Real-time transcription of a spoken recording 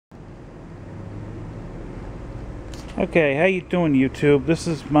Okay, how you doing, YouTube? This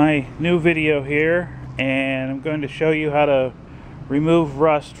is my new video here, and I'm going to show you how to remove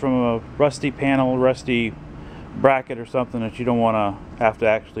rust from a rusty panel, rusty bracket or something that you don't want to have to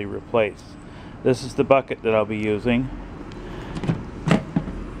actually replace. This is the bucket that I'll be using.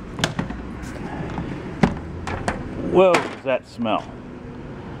 Whoa, does that smell?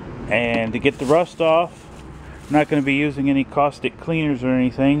 And to get the rust off, I'm not going to be using any caustic cleaners or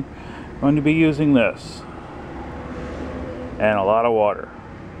anything. I'm going to be using this. And a lot of water.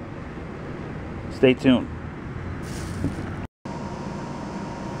 Stay tuned.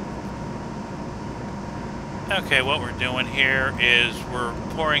 Okay, what we're doing here is we're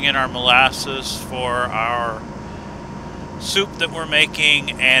pouring in our molasses for our soup that we're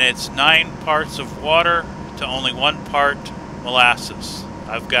making, and it's 9 parts of water to only 1 part molasses.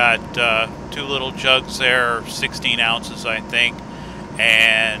 I've got 2 little jugs there, 16 ounces I think,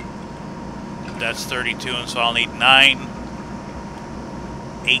 and that's 32, and so I'll need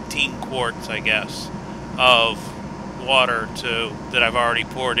 18 quarts, I guess, of water that I've already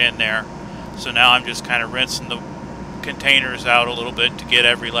poured in there. So now I'm just kind of rinsing the containers out a little bit to get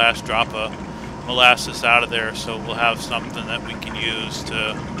every last drop of molasses out of there, so we'll have something that we can use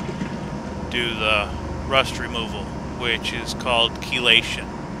to do the rust removal, which is called chelation.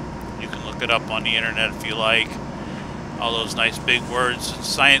 You can look it up on the internet if you like. All those nice big words in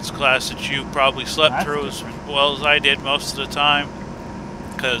science class that you probably slept through as well as I did most of the time,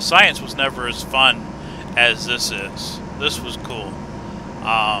 because science was never as fun as this is. This was cool.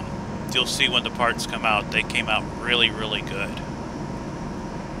 You'll see when the parts come out, they came out really, really good.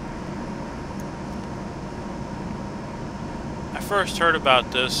 I first heard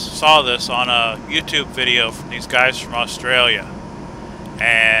about this, saw this on a YouTube video from these guys from Australia.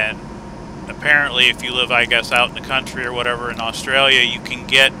 And apparently if you live, I guess, out in the country or whatever in Australia, you can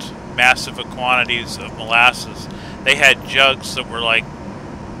get massive quantities of molasses. They had jugs that were like,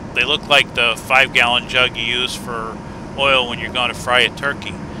 they look like the 5-gallon jug you use for oil when you're going to fry a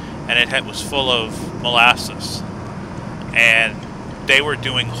turkey, and it was full of molasses. And they were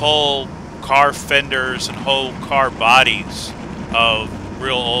doing whole car fenders and whole car bodies of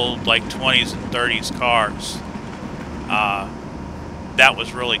real old, like 20s and 30s cars. That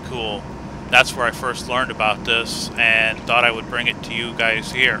was really cool. That's where I first learned about this and thought I would bring it to you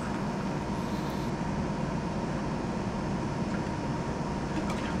guys here.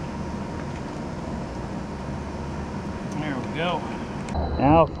 There we go.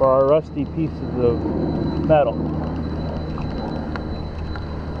 Now for our rusty pieces of metal.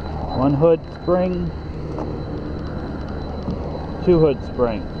 1 hood spring, 2 hood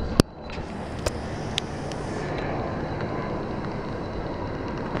springs.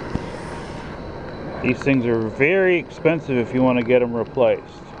 These things are very expensive if you want to get them replaced.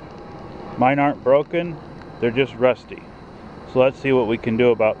 Mine aren't broken, they're just rusty. So let's see what we can do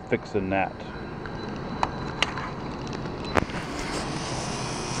about fixing that.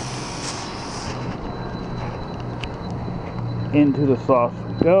 Into the sauce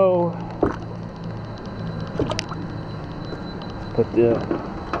we go. Put the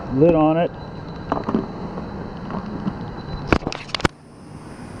lid on it.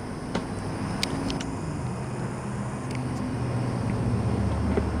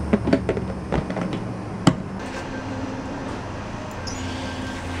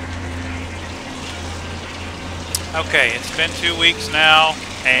 Okay, it's been 2 weeks now,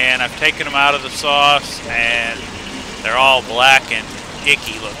 and I've taken them out of the sauce, and they're all black and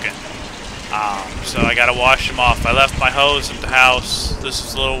icky looking. So I gotta wash them off. I left my hose at the house. This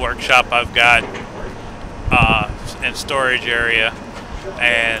is a little workshop I've got in storage area.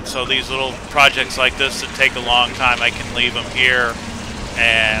 And so these little projects like this that take a long time, I can leave them here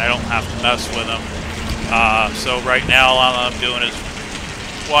and I don't have to mess with them. So right now all I'm doing is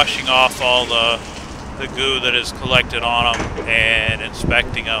washing off all the goo that is collected on them and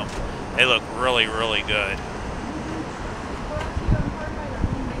inspecting them. They look really, really good.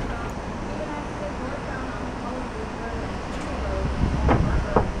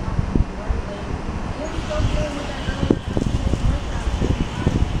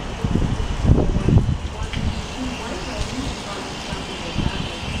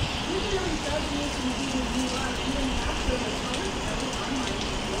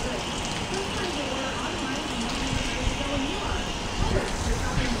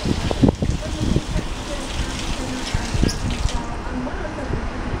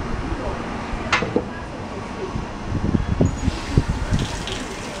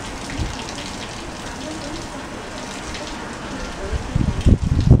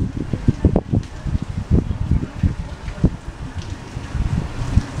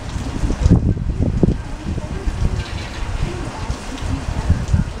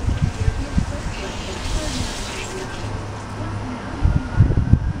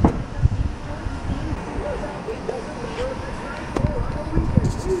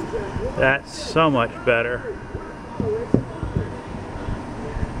 That's so much better.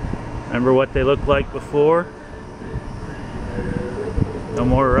 Remember what they looked like before? No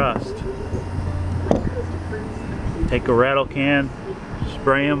more rust. Take a rattle can,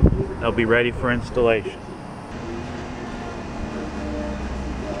 spray them, they'll be ready for installation.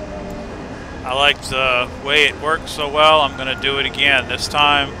 I like the way it works so well, I'm going to do it again. This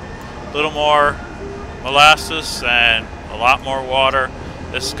time, a little more molasses and a lot more water.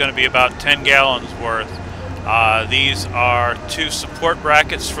 This is going to be about 10 gallons worth. These are 2 support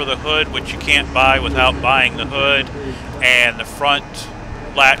brackets for the hood, which you can't buy without buying the hood, and the front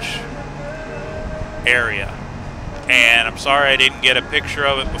latch area. And I'm sorry I didn't get a picture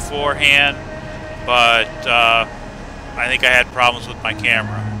of it beforehand, but I think I had problems with my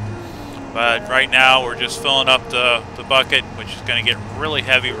camera. But right now we're just filling up the bucket, which is going to get really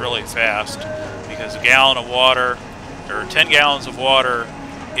heavy really fast, because a gallon of water, or 10 gallons of water,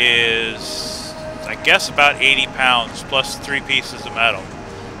 is, I guess, about 80 pounds plus 3 pieces of metal.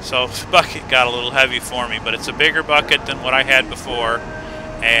 So the bucket got a little heavy for me, but it's a bigger bucket than what I had before,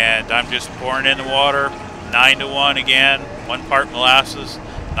 and I'm just pouring in the water, 9 to 1 again, 1 part molasses,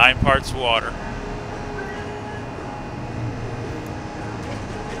 9 parts water.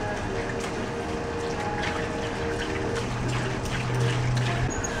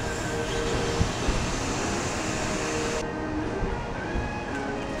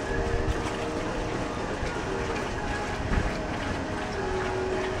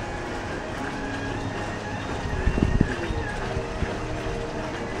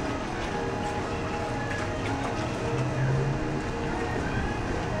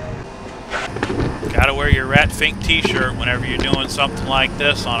 Gotta wear your Rat Fink t-shirt whenever you're doing something like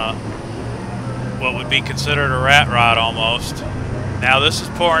this on a what would be considered a rat rod almost. Now this is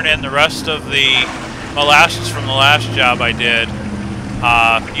pouring in the rest of the molasses from the last job I did.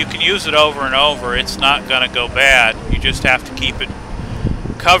 You can use it over and over. It's not gonna go bad. You just have to keep it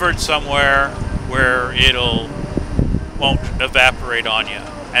covered somewhere where it'll won't evaporate on you.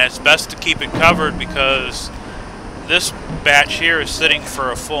 And it's best to keep it covered because this batch here is sitting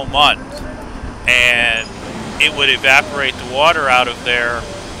for a full month, and it would evaporate the water out of there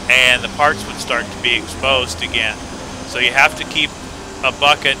and the parts would start to be exposed again. So you have to keep a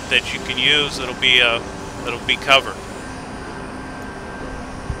bucket that you can use that'll be covered.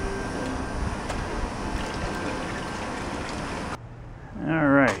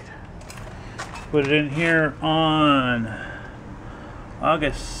 Alright, put it in here on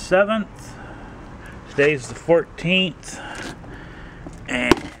August 7th. Today's the 14th,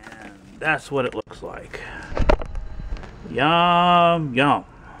 and that's what it looks like. Yum, yum.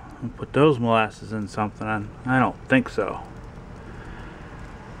 Put those molasses in something? I don't think so.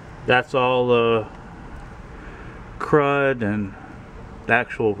 That's all the crud and the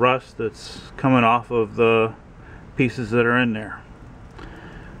actual rust that's coming off of the pieces that are in there.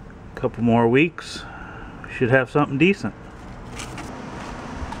 A couple more weeks, we should have something decent.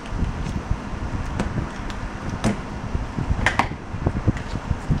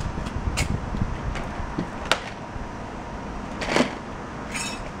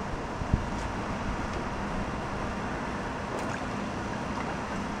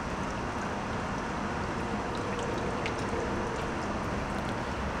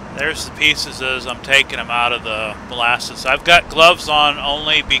 There's the pieces as I'm taking them out of the molasses. I've got gloves on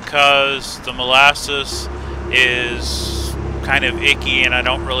only because the molasses is kind of icky and I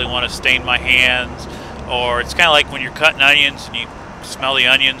don't really want to stain my hands. Or it's kind of like when you're cutting onions and you smell the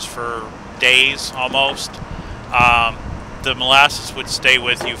onions for days almost. The molasses would stay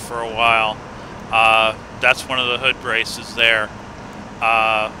with you for a while. That's one of the hood braces there.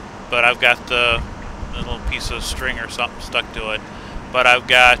 But I've got the little piece of string or something stuck to it. But I've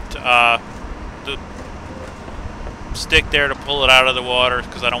got the stick there to pull it out of the water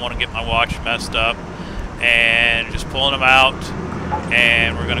because I don't want to get my watch messed up. And just pulling them out,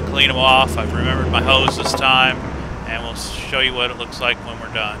 and we're going to clean them off. I've remembered my hose this time, and we'll show you what it looks like when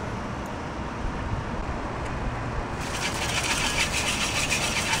we're done.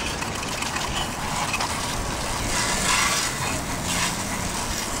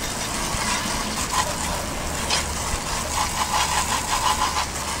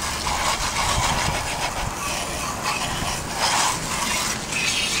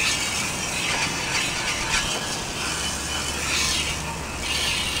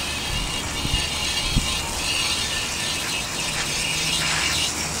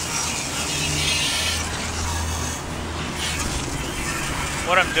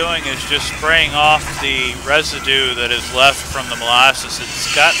 What I'm doing is just spraying off the residue that is left from the molasses. It's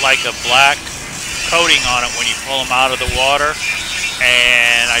got like a black coating on it when you pull them out of the water.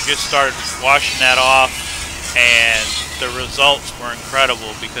 and I just started washing that off, and the results were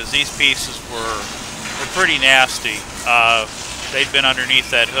incredible because these pieces were pretty nasty. They'd been underneath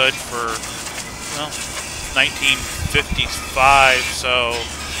that hood for, well, 1955, so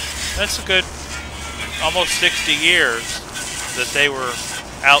that's a good almost 60 years that they were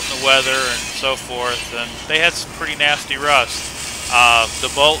out in the weather and so forth, and they had some pretty nasty rust. The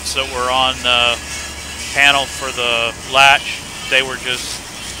bolts that were on the panel for the latch, they were just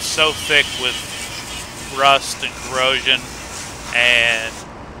so thick with rust and corrosion, and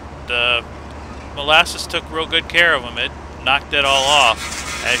the molasses took real good care of them. It knocked it all off,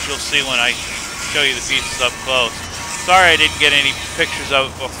 as you'll see when I show you the pieces up close. Sorry I didn't get any pictures of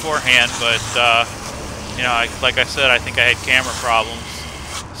it beforehand, but you know, like I said, I think I had camera problems.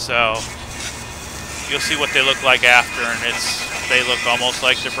 So you'll see what they look like after, and they look almost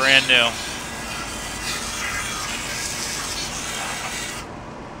like they're brand new.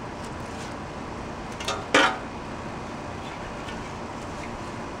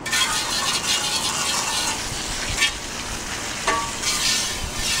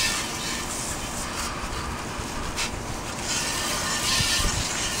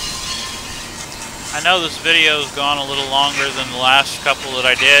 I know this video has gone a little longer than the last couple that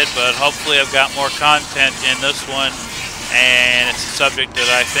I did, but hopefully I've got more content in this one, and it's a subject that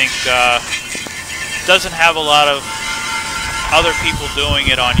I think doesn't have a lot of other people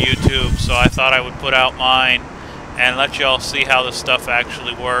doing it on YouTube, so I thought I would put out mine and let you all see how this stuff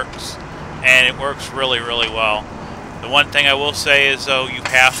actually works, and it works really, really well. The one thing I will say is, though, you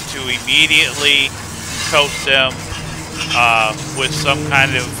have to immediately coat them with some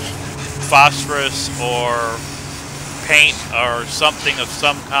kind of phosphorus or paint or something of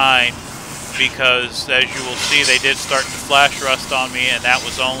some kind, because as you will see, they did start to flash rust on me, and that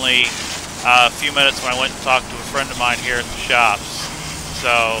was only a few minutes when I went and talked to a friend of mine here at the shops.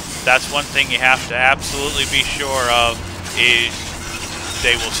 So that's one thing you have to absolutely be sure of, is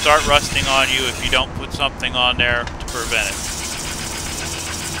they will start rusting on you if you don't put something on there to prevent it.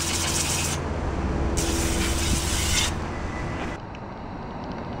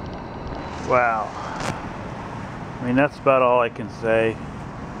 Wow. I mean, that's about all I can say.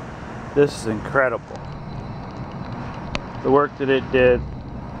 This is incredible. The work that it did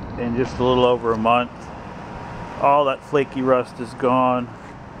in just a little over a month. All that flaky rust is gone.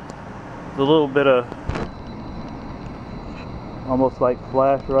 The little bit of almost like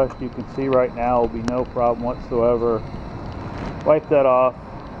flash rust you can see right now will be no problem whatsoever. Wipe that off.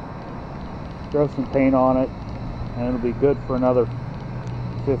 Throw some paint on it, and it'll be good for another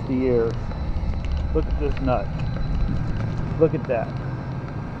 50 years. Look at this nut. Look at that.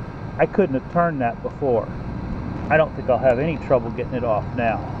 I couldn't have turned that before. I don't think I'll have any trouble getting it off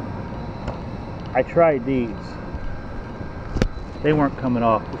now. I tried these. They weren't coming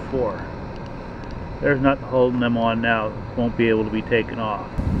off before. There's nothing holding them on now. It won't be able to be taken off.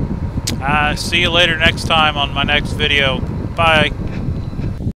 See you later next time on my next video. Bye.